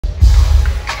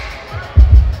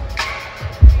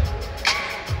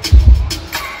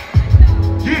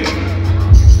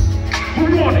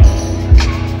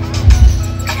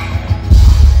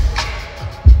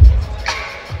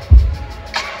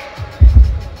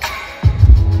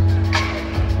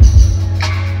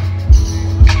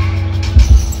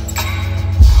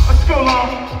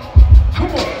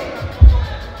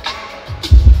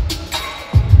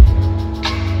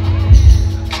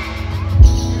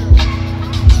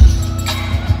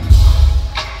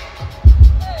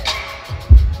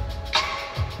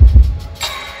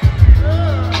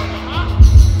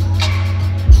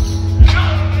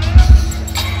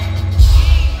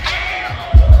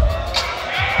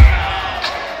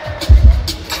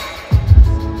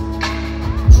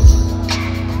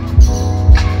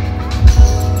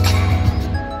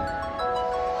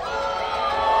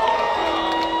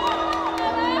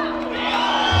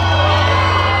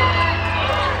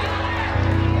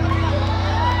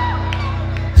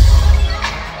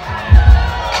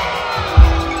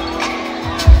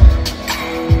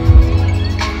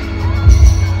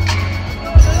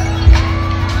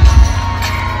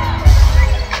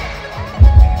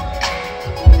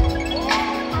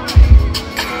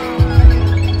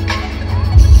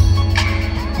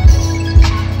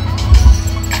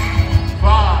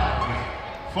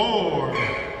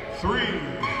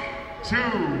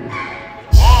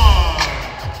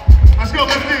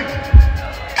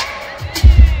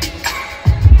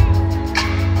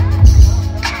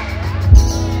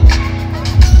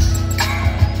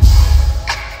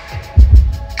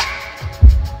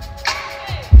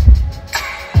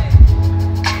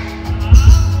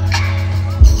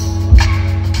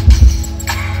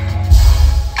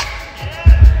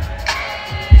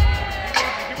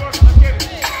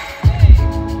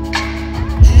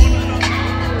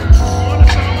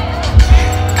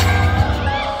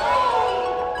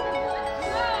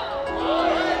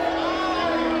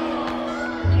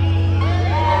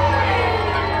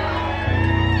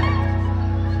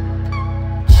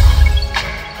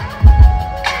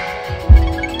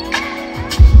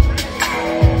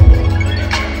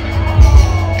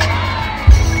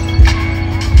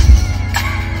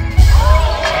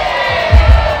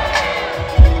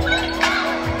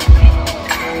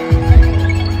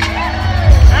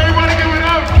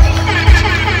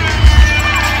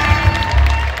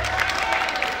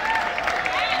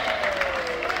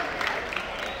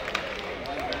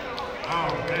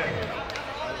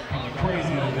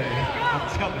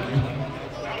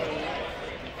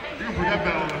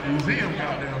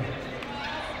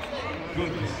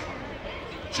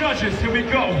Judges, here we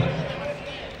go.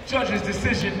 Judges'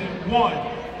 decision in 1,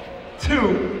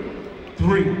 2,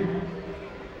 3.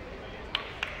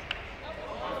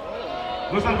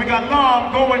 Looks like we got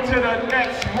Lam going to the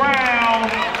next round.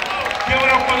 Give it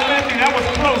up for Lifty. That was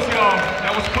close, y'all.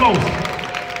 That was close.